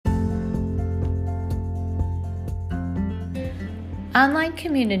Online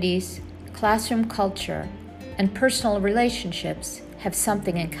communities, classroom culture, and personal relationships have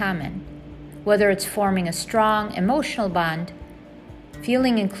something in common, whether it's forming a strong emotional bond,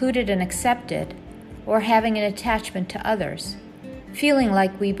 feeling included and accepted, or having an attachment to others. Feeling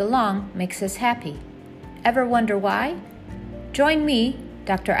like we belong makes us happy. Ever wonder why? Join me,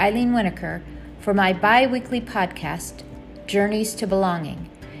 Dr. Eileen Winokur, for my bi-weekly podcast, Journeys to Belonging,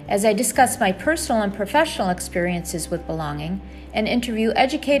 as I discuss my personal and professional experiences with belonging and interview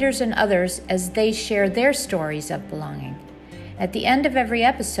educators and others as they share their stories of belonging. At the end of every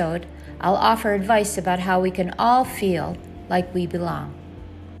episode, I'll offer advice about how we can all feel like we belong.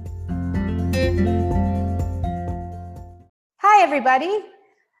 Hi, everybody.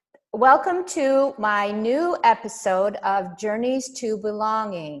 Welcome to my new episode of Journeys to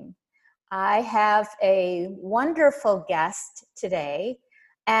Belonging. I have a wonderful guest today,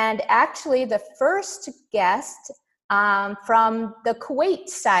 and actually the first guest from the Kuwait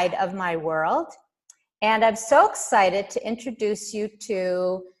side of my world. And I'm so excited to introduce you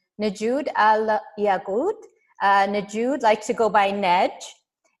to Najoud Al-Yagoud. Najoud likes to go by Nej,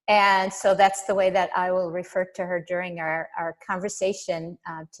 and so that's the way that I will refer to her during our conversation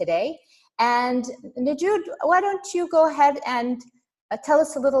today. And Najoud, why don't you go ahead and tell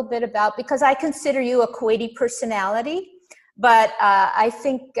us a little bit about, because I consider you a Kuwaiti personality, but I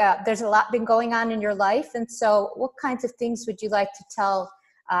think there's a lot been going on in your life. And so what kinds of things would you like to tell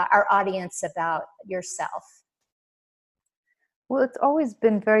our audience about yourself? Well, it's always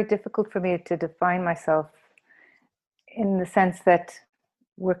been very difficult for me to define myself in the sense that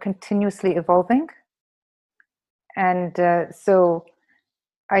we're continuously evolving. And so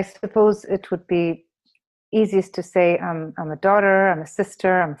I suppose it would be easiest to say I'm a daughter, I'm a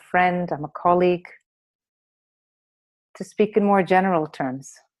sister, I'm a friend, I'm a colleague, to speak in more general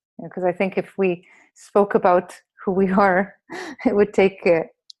terms. Because I think if we spoke about who we are, it would take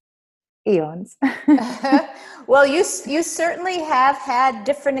eons. Well, you certainly have had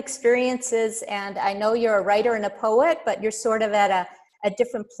different experiences, and I know you're a writer and a poet, but you're sort of at a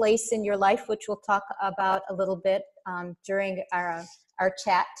different place in your life, which we'll talk about a little bit during our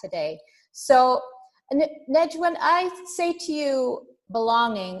chat today. So, Nej, when I say to you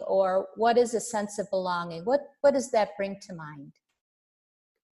belonging, or what is a sense of belonging, what does that bring to mind?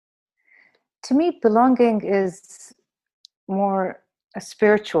 To me, belonging is more a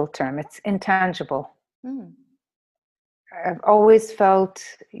spiritual term. It's intangible. I've always felt,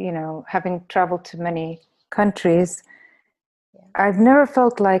 having traveled to many countries, I've never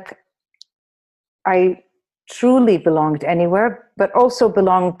felt like I truly belonged anywhere, but also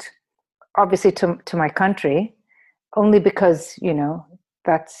belonged obviously to my country, only because,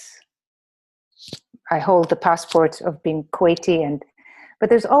 I hold the passport of being Kuwaiti, but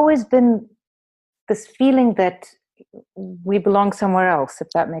there's always been this feeling that we belong somewhere else, if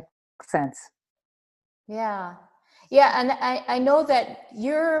that makes sense. Yeah, and I know that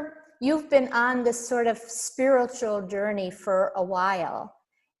you've been on this sort of spiritual journey for a while,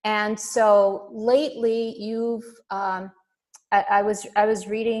 and so lately you've I was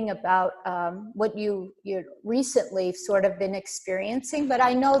reading about what you recently sort of been experiencing, but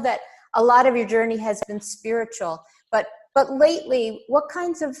I know that a lot of your journey has been spiritual. But lately, what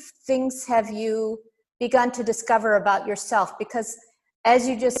kinds of things have you begun to discover about yourself? Because as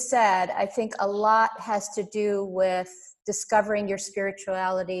you just said, I think a lot has to do with discovering your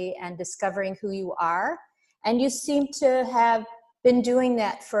spirituality and discovering who you are. And you seem to have been doing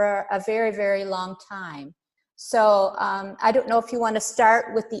that for a very, very long time. So I don't know if you want to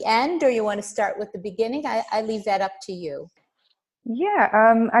start with the end or you want to start with the beginning. I leave that up to you.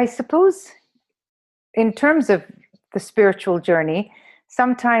 Yeah, I suppose in terms of the spiritual journey,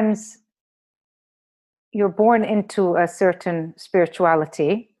 sometimes you're born into a certain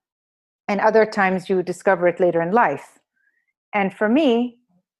spirituality, and other times you discover it later in life. And for me,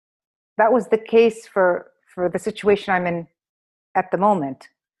 that was the case for the situation I'm in at the moment.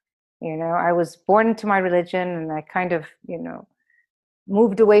 I was born into my religion, and I kind of,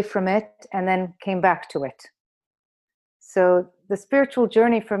 moved away from it and then came back to it. So the spiritual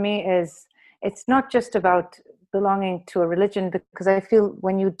journey for me it's not just about belonging to a religion, because I feel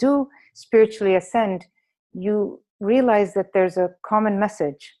when you do spiritually ascend, you realize that there's a common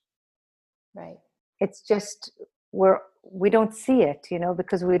message. Right. It's just we don't see it,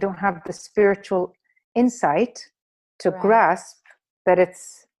 because we don't have the spiritual insight to grasp that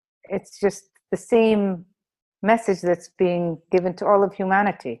it's just the same message that's being given to all of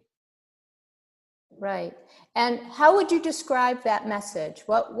humanity. Right. And how would you describe that message?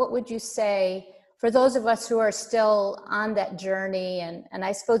 What would you say for those of us who are still on that journey, and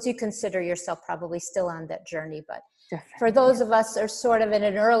I suppose you consider yourself probably still on that journey, but Definitely. for those of us who are sort of in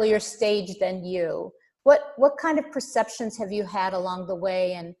an earlier stage than you, what kind of perceptions have you had along the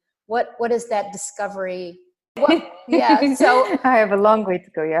way, and what is that discovery? Yeah, so I have a long way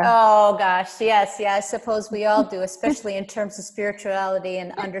to go, yeah. oh gosh, yes, yeah, I suppose we all do, especially in terms of spirituality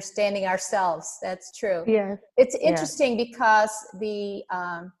and understanding ourselves. That's true. Yes. It's Yeah. interesting because the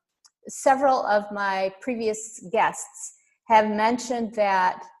several of my previous guests have mentioned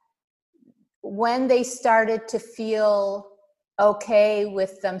that when they started to feel okay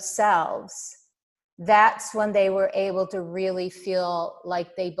with themselves, that's when they were able to really feel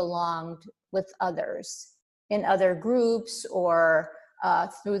like they belonged with others in other groups, or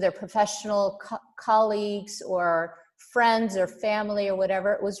through their professional colleagues or friends or family or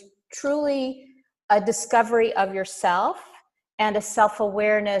whatever. It was truly a discovery of yourself and a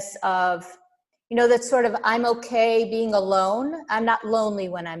self-awareness of, that sort of, I'm okay being alone. I'm not lonely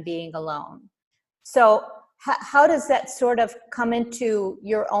when I'm being alone. So how does that sort of come into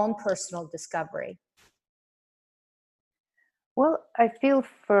your own personal discovery? Well, I feel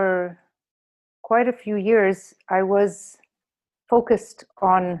for quite a few years, I was focused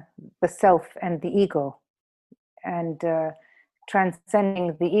on the self and the ego, and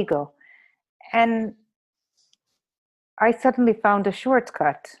transcending the ego. And I suddenly found a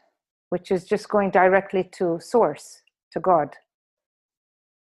shortcut, which is just going directly to source, to God.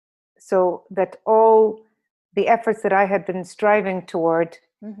 So that all the efforts that I had been striving toward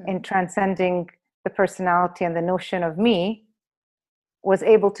in transcending the personality and the notion of me was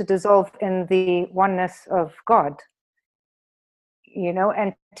able to dissolve in the oneness of God,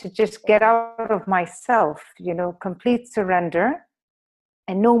 and to just get out of myself, complete surrender,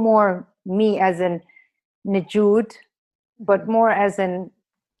 and no more me as in Najud, but more as in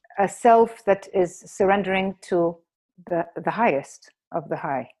a self that is surrendering to the highest of the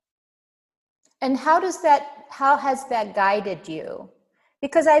high. And how has that guided you?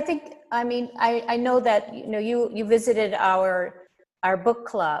 Because I know that, you visited our book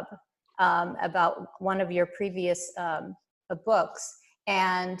club about one of your previous books,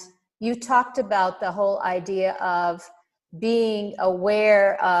 and you talked about the whole idea of being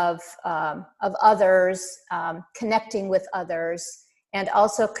aware of others, connecting with others, and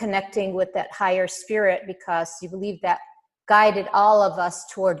also connecting with that higher spirit, because you believe that guided all of us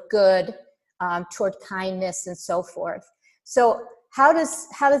toward good, toward kindness, and so forth. So does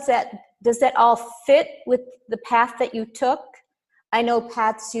that all fit with the path that you took? I know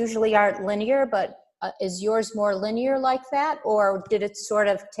paths usually aren't linear, but is yours more linear like that, or did it sort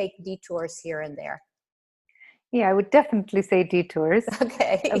of take detours here and there? Yeah, I would definitely say detours.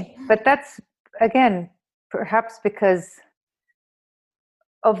 Okay. But that's, again, perhaps because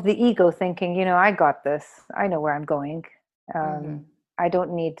of the ego thinking, I got this. I know where I'm going. I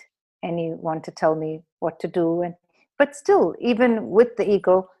don't need anyone to tell me what to do. But still, even with the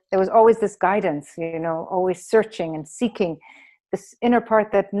ego, there was always this guidance, always searching and seeking, this inner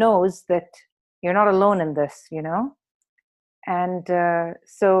part that knows that you're not alone in this, And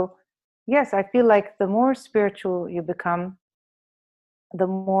so, yes, I feel like the more spiritual you become, the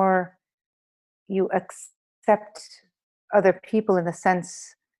more you accept other people, in the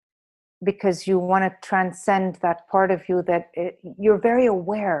sense, because you want to transcend that part of you that you're very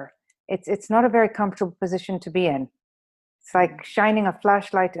aware. It's not a very comfortable position to be in. It's like shining a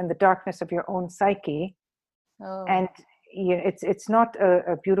flashlight in the darkness of your own psyche. Oh. And it's not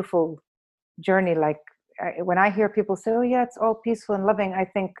a beautiful journey. Like when I hear people say, oh yeah, it's all peaceful and loving, I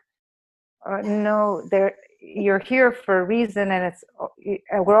think, no, you're here for a reason, and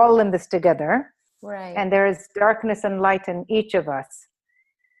we're all in this together. Right. And there is darkness and light in each of us.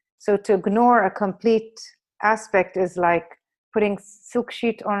 So to ignore a complete aspect is like putting silk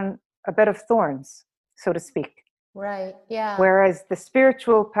sheet on a bed of thorns, so to speak. Right. Yeah. Whereas the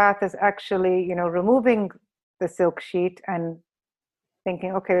spiritual path is actually, removing the silk sheet and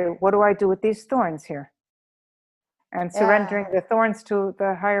thinking, okay, what do I do with these thorns here? And surrendering the thorns to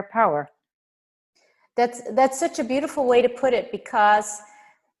the higher power. That's such a beautiful way to put it, because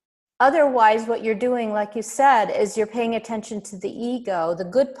otherwise what you're doing, like you said, is you're paying attention to the ego, the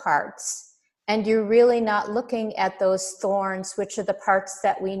good parts, and you're really not looking at those thorns, which are the parts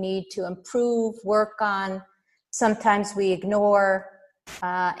that we need to improve, work on. Sometimes we ignore,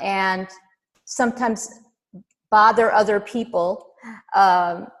 and sometimes bother other people.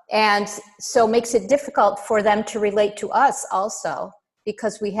 And so makes it difficult for them to relate to us also,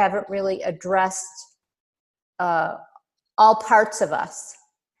 because we haven't really addressed all parts of us.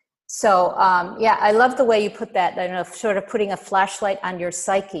 So yeah, I love the way you put that, sort of putting a flashlight on your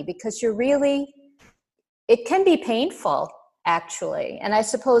psyche, because you're really it can be painful, actually. And I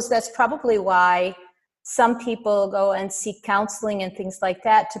suppose that's probably why some people go and seek counseling and things like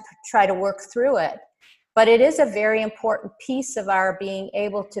that to try to work through it. But it is a very important piece of our being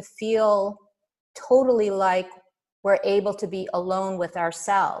able to feel totally like we're able to be alone with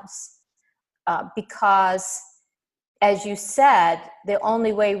ourselves. Because, as you said, the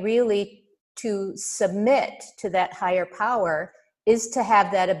only way really to submit to that higher power is to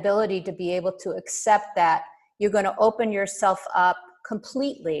have that ability to be able to accept that you're going to open yourself up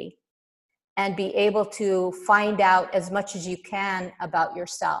completely and be able to find out as much as you can about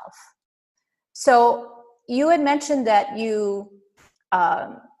yourself. So you had mentioned that you,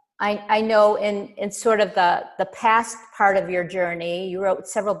 I know in sort of the past part of your journey, you wrote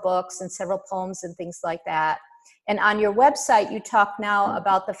several books and several poems and things like that. And on your website, you talk now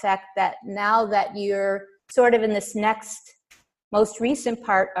about the fact that now that you're sort of in this next, most recent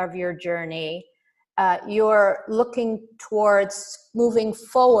part of your journey, you're looking towards moving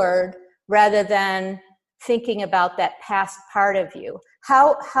forward rather than thinking about that past part of you.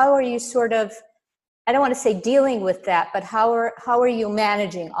 How are you sort of, I don't want to say dealing with that, but how are you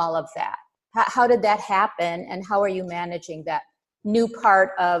managing all of that? How did that happen, and how are you managing that new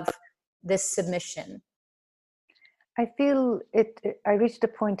part of this submission? I feel I reached a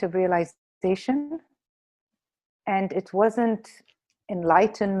point of realization, and it wasn't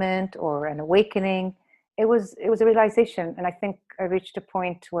enlightenment or an awakening. It was a realization, and I think I reached a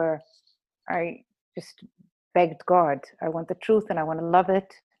point where I just begged God, I want the truth and I want to love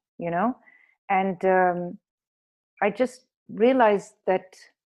it, and I just realized that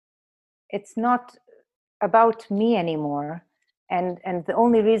it's not about me anymore, and the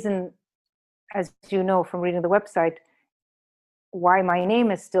only reason, as you know from reading the website, why my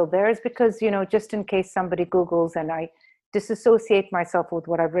name is still there is because, just in case somebody Googles and I disassociate myself with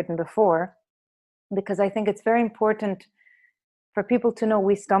what I've written before, because I think it's very important for people to know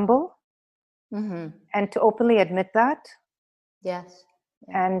we stumble, and to openly admit that. Yes.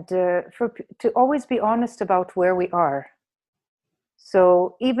 Yeah. And to always be honest about where we are.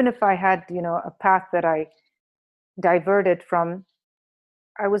 So even if I had, a path that I diverted from,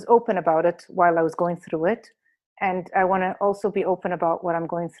 I was open about it while I was going through it. And I want to also be open about what I'm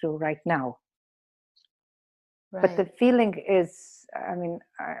going through right now. Right. But the feeling is,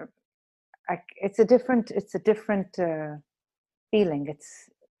 it's a different feeling.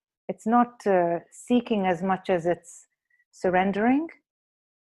 It's not seeking as much as it's surrendering,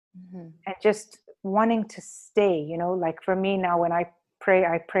 and just wanting to stay. Like for me now, when I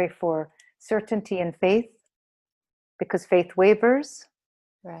pray for certainty and faith, because faith wavers.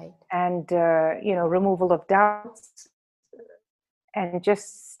 Right. And removal of doubts, and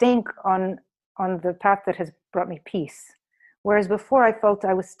just staying on the path that has brought me peace. Whereas before I felt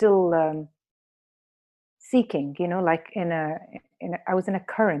I was still seeking, like I was in a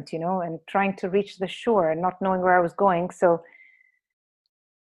current, and trying to reach the shore and not knowing where I was going. So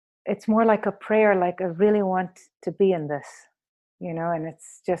it's more like a prayer, like I really want to be in this, and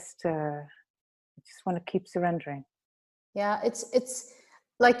it's just I just want to keep surrendering. Yeah, it's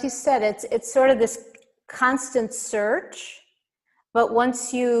like you said, it's sort of this constant search, but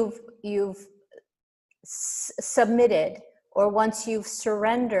once you've submitted, or once you've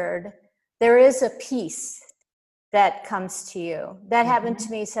surrendered, there is a peace that comes to you. That happened to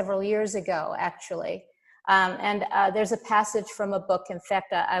me several years ago, actually. And there's a passage from a book. In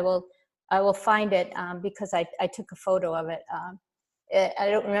fact, I will find it because I took a photo of it. I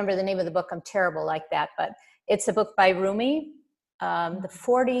don't remember the name of the book. I'm terrible like that, but it's a book by Rumi. The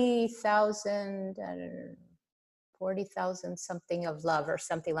 40,000 something of love, or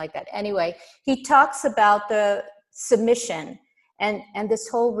something like that. Anyway, he talks about the submission and this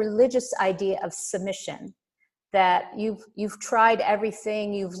whole religious idea of submission, that you've tried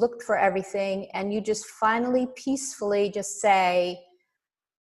everything, you've looked for everything, and you just finally peacefully just say,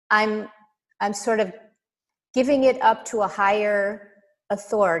 I'm sort of giving it up to a higher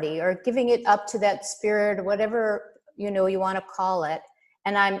authority, or giving it up to that spirit, or whatever you want to call it,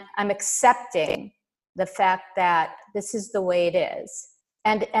 and I'm accepting the fact that this is the way it is,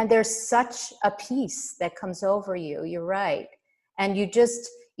 and there's such a peace that comes over you. You're right, and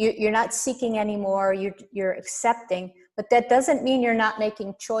you're not seeking anymore. You're accepting, but that doesn't mean you're not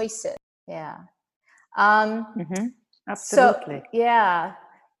making choices. Yeah. Absolutely. So, yeah.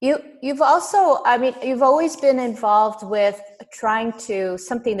 You've also, you've always been involved with trying to,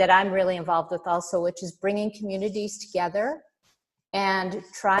 something that I'm really involved with also, which is bringing communities together and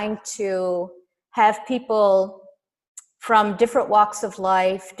trying to have people from different walks of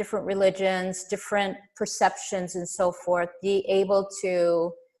life, different religions, different perceptions and so forth, be able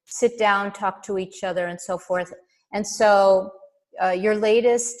to sit down, talk to each other, and so forth. And so your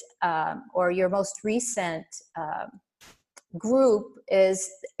latest or your most recent group is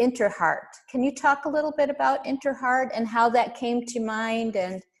Interheart. Can you talk a little bit about Interheart and how that came to mind?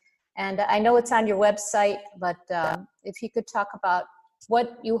 And I know it's on your website, but if you could talk about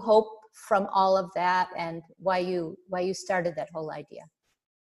what you hope from all of that and why you started that whole idea.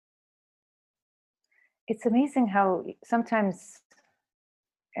 It's amazing how sometimes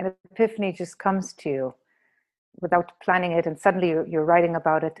an epiphany just comes to you without planning it, and suddenly you're writing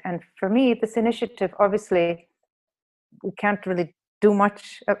about it. And for me, this initiative, obviously, we can't really do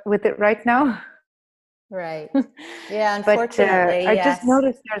much with it right now. Right. Yeah, But unfortunately, I yes. just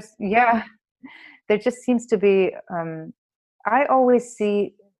noticed there just seems to be, I always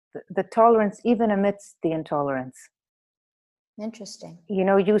see the tolerance even amidst the intolerance. Interesting.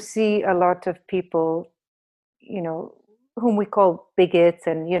 You see a lot of people, whom we call bigots,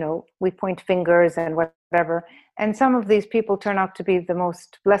 and, we point fingers and whatever. And some of these people turn out to be the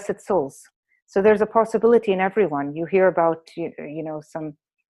most blessed souls. So there's a possibility in everyone. You hear about, some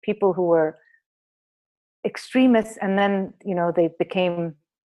people who were extremists, and then, they became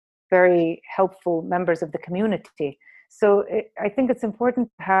very helpful members of the community. So I think it's important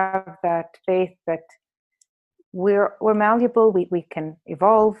to have that faith that we're malleable, we can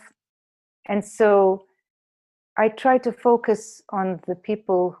evolve. And so I try to focus on the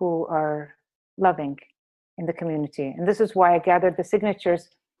people who are loving in the community. And this is why I gathered the signatures,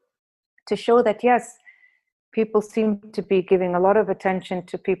 to show that, yes, people seem to be giving a lot of attention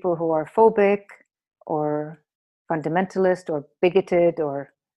to people who are phobic or fundamentalist or bigoted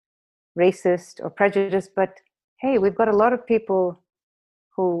or racist or prejudiced. But hey, we've got a lot of people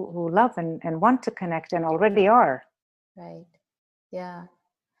who love and want to connect and already are. Right. Yeah.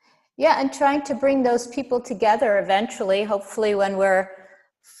 Yeah, and trying to bring those people together eventually, hopefully when we're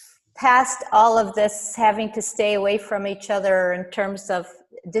past all of this having to stay away from each other in terms of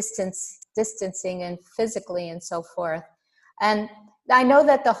distancing and physically and so forth. And I know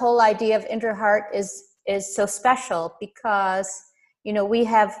that the whole idea of Interheart is so special because, we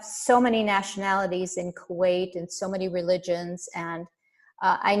have so many nationalities in Kuwait and so many religions. And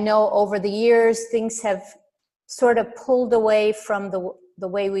I know over the years, things have sort of pulled away from the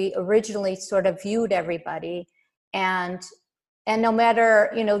way we originally sort of viewed everybody. And no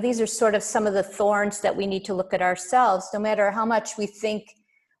matter, these are sort of some of the thorns that we need to look at ourselves. No matter how much we think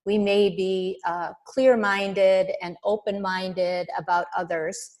we may be clear-minded and open-minded about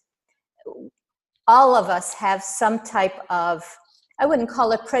others, all of us have some type of, I wouldn't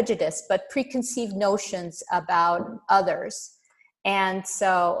call it prejudice, but preconceived notions about others. And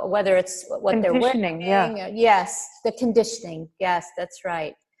so whether it's what they're wearing, yes, the conditioning, yes, that's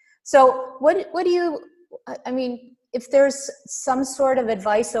right. So what do you, if there's some sort of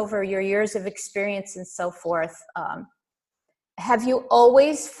advice over your years of experience and so forth, have you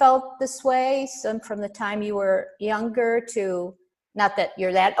always felt this way? So from the time you were younger to, not that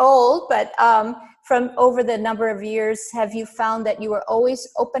you're that old, but from over the number of years, have you found that you were always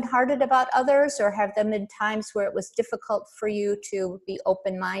open-hearted about others, or have there been times where it was difficult for you to be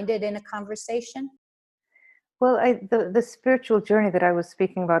open-minded in a conversation? Well, the spiritual journey that I was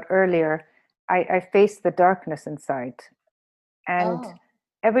speaking about earlier, I faced the darkness inside. And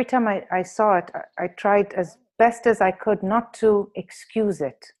every time I saw it, I tried as best as I could not to excuse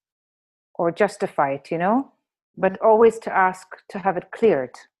it or justify it, but always to ask to have it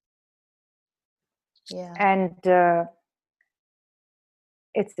cleared. Yeah. And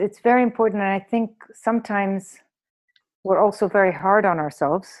it's very important. And I think sometimes we're also very hard on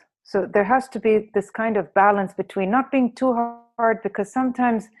ourselves. So there has to be this kind of balance between not being too hard, because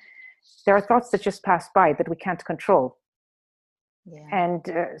sometimes there are thoughts that just pass by that we can't control. Yeah.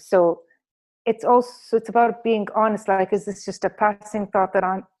 And so it's about being honest. Like, is this just a passing thought that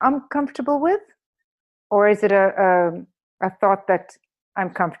I'm comfortable with? Or is it a thought that I'm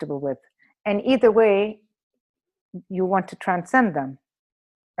comfortable with? And either way, you want to transcend them.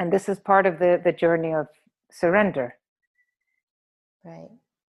 And this is part of the journey of surrender. Right.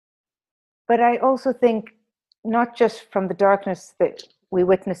 But I also think, not just from the darkness that we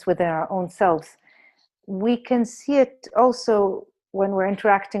witness within our own selves, we can see it also when we're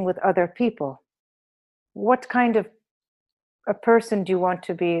interacting with other people. What kind of a person do you want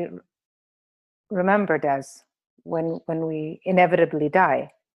to be remembered as when we inevitably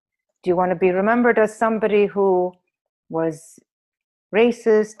die? Do you want to be remembered as somebody who was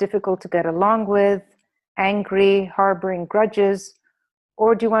racist, difficult to get along with, angry, harboring grudges?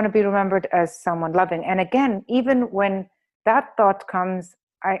 Or do you want to be remembered as someone loving? And again, even when that thought comes,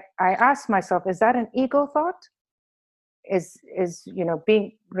 I ask myself, is that an ego thought? is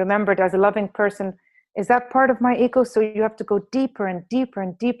being remembered as a loving person, is that part of my ego? So you have to go deeper and deeper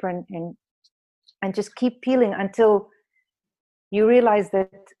and deeper and just keep peeling until you realize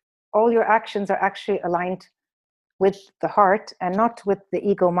that all your actions are actually aligned with the heart and not with the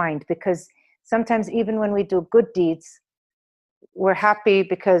ego mind. Because sometimes even when we do good deeds, we're happy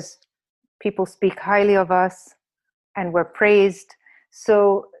because people speak highly of us and we're praised.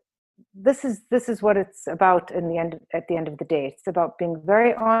 So this is what it's about at the end of the day. It's about being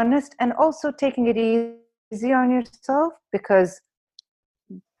very honest and also taking it easy on yourself, because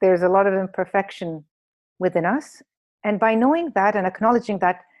there's a lot of imperfection within us. And by knowing that and acknowledging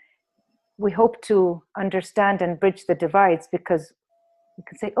that, we hope to understand and bridge the divides, because you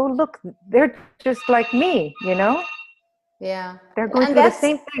can say, oh, look, they're just like me, Yeah. They're going And through the that's,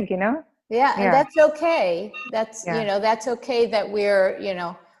 same thing, yeah, and Yeah. that's okay. That's, Yeah. that's okay that we're,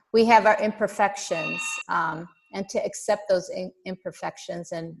 we have our imperfections, and to accept those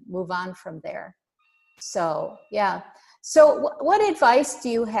imperfections and move on from there. So, yeah. So what advice do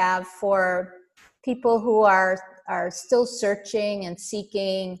you have for people who are still searching and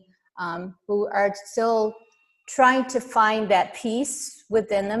seeking, who are still trying to find that peace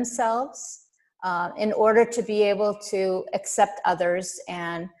within themselves, in order to be able to accept others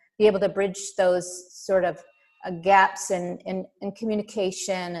and be able to bridge those sort of gaps in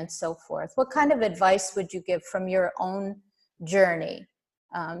communication and so forth? What kind of advice would you give from your own journey,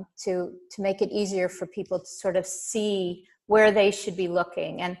 to make it easier for people to sort of see where they should be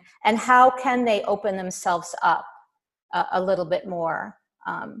looking, and how can they open themselves up a little bit more,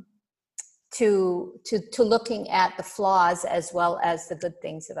 to looking at the flaws as well as the good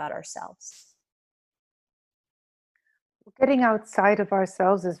things about ourselves? Getting outside of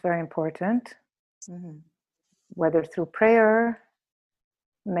ourselves is very important, Mm-hmm. whether through prayer,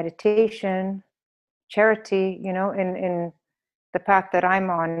 meditation, charity, in the path that I'm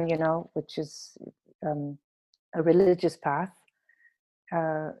on, which is a religious path.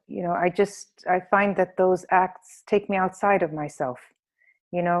 I find that those acts take me outside of myself,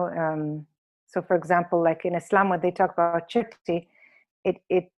 so for example, like in Islam, when they talk about charity,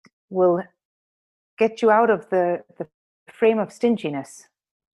 it will get you out of the frame of stinginess.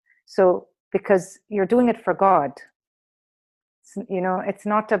 So because you're doing it for God, it's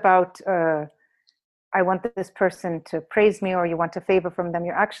not about I want this person to praise me, or you want a favor from them.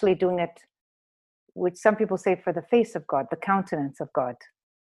 You're actually doing it, which some people say, for the face of God, the countenance of God.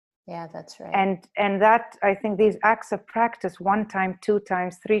 Yeah, that's right. And that, I think, these acts of practice, 1 time, 2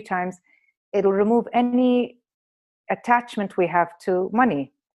 times, 3 times, it'll remove any attachment we have to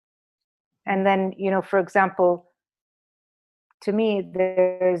money. And then, for example, to me,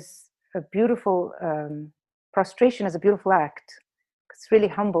 there's a beautiful prostration is a beautiful act. It really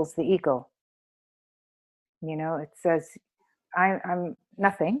humbles the ego. It says, I'm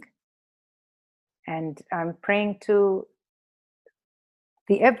nothing, and I'm praying to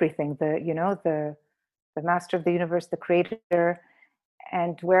the everything, the master of the universe, the creator.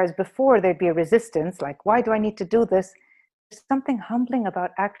 And whereas before there'd be a resistance, like, why do I need to do this? There's something humbling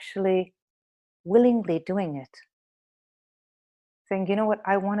about actually willingly doing it. Saying, you know what,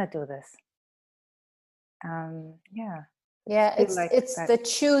 I want to do this. Yeah. Yeah, it's that. The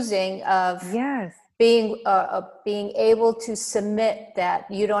choosing of Yes. being able to submit that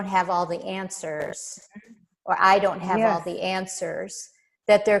you don't have all the answers, or I don't have all the answers,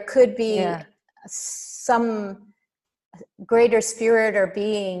 that there could be some greater spirit or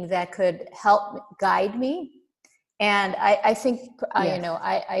being that could help guide me. And I think,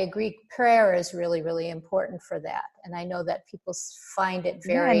 I agree, prayer is really, really important for that. And I know that people find it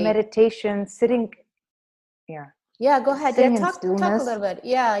very... and meditation, sitting... Yeah, go ahead. Sitting Talk in a little bit.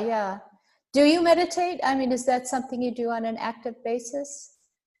 Yeah. Do you meditate? I mean, is that something you do on an active basis?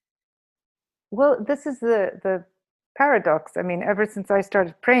 Well, this is the paradox. I mean, ever since I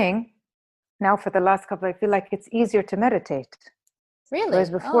started praying, now for the last couple, I feel like it's easier to meditate. Really? Whereas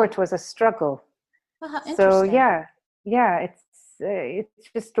before it was a struggle. So yeah, it's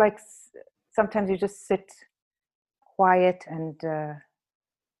just like sometimes you just sit quiet and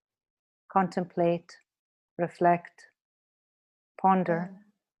contemplate, reflect, ponder.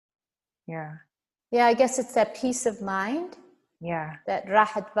 Yeah, I guess it's that peace of mind. Yeah. That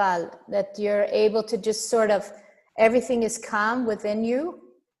rahat bal, that you're able to just sort of, everything is calm within you,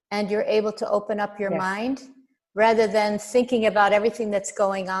 and you're able to open up your mind rather than thinking about everything that's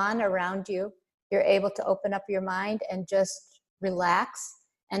going on around you. You're able to open up your mind and just relax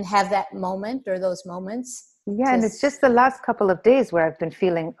and have that moment or those moments. Yeah, and it's just the last couple of days where I've been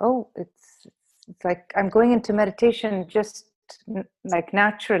feeling, it's like I'm going into meditation just like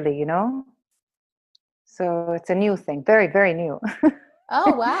naturally, So it's a new thing, very, very new.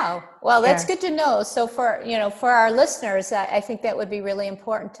 Oh, wow. Well, that's Yeah. good to know. So for our listeners, I think that would be really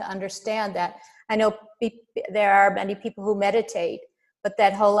important to understand that. I know there are many people who meditate, but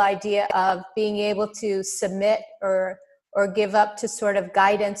that whole idea of being able to submit or give up to sort of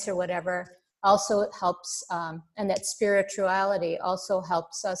guidance or whatever also helps, and that spirituality also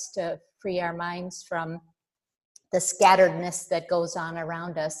helps us to free our minds from the scatteredness that goes on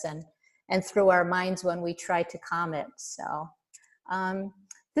around us and through our minds when we try to calm it. So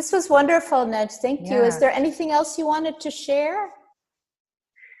this was wonderful, Nedge. Thank you. Is Yeah. there anything else you wanted to share?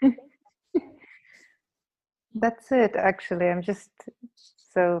 That's it, actually. I'm just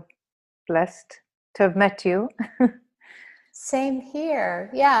so blessed to have met you. Same here.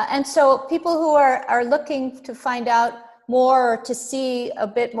 Yeah. And so people who are looking to find out more or to see a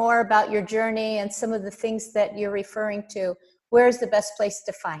bit more about your journey and some of the things that you're referring to, where's the best place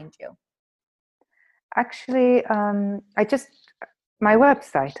to find you? Actually, my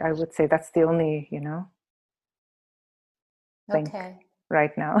website, I would say that's the only, thing Okay.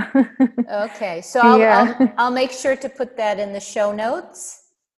 right now. Okay. So Yeah. I'll make sure to put that in the show notes.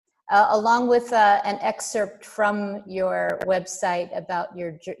 Along with an excerpt from your website about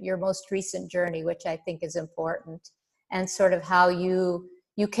your most recent journey, which I think is important, and sort of how you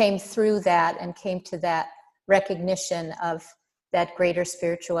came through that and came to that recognition of that greater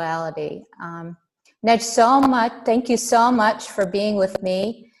spirituality. Nedge, thank you so much for being with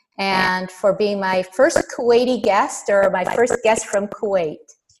me and for being my first Kuwaiti guest, or my first guest from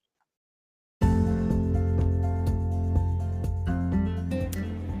Kuwait.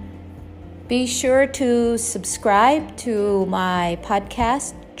 Be sure to subscribe to my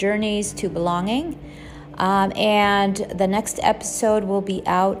podcast, Journeys to Belonging. And the next episode will be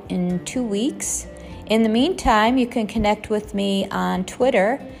out in 2 weeks. In the meantime, you can connect with me on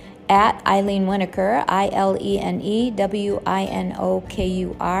Twitter at Eileen Winokur,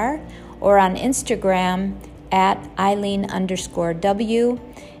 ILENEWINOKUR, or on Instagram at Eileen_W.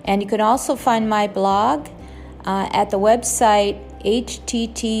 And you can also find my blog at the website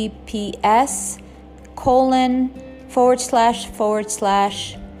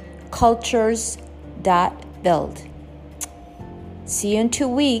https://cultures.build. See you in 2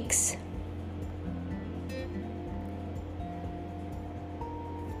 weeks.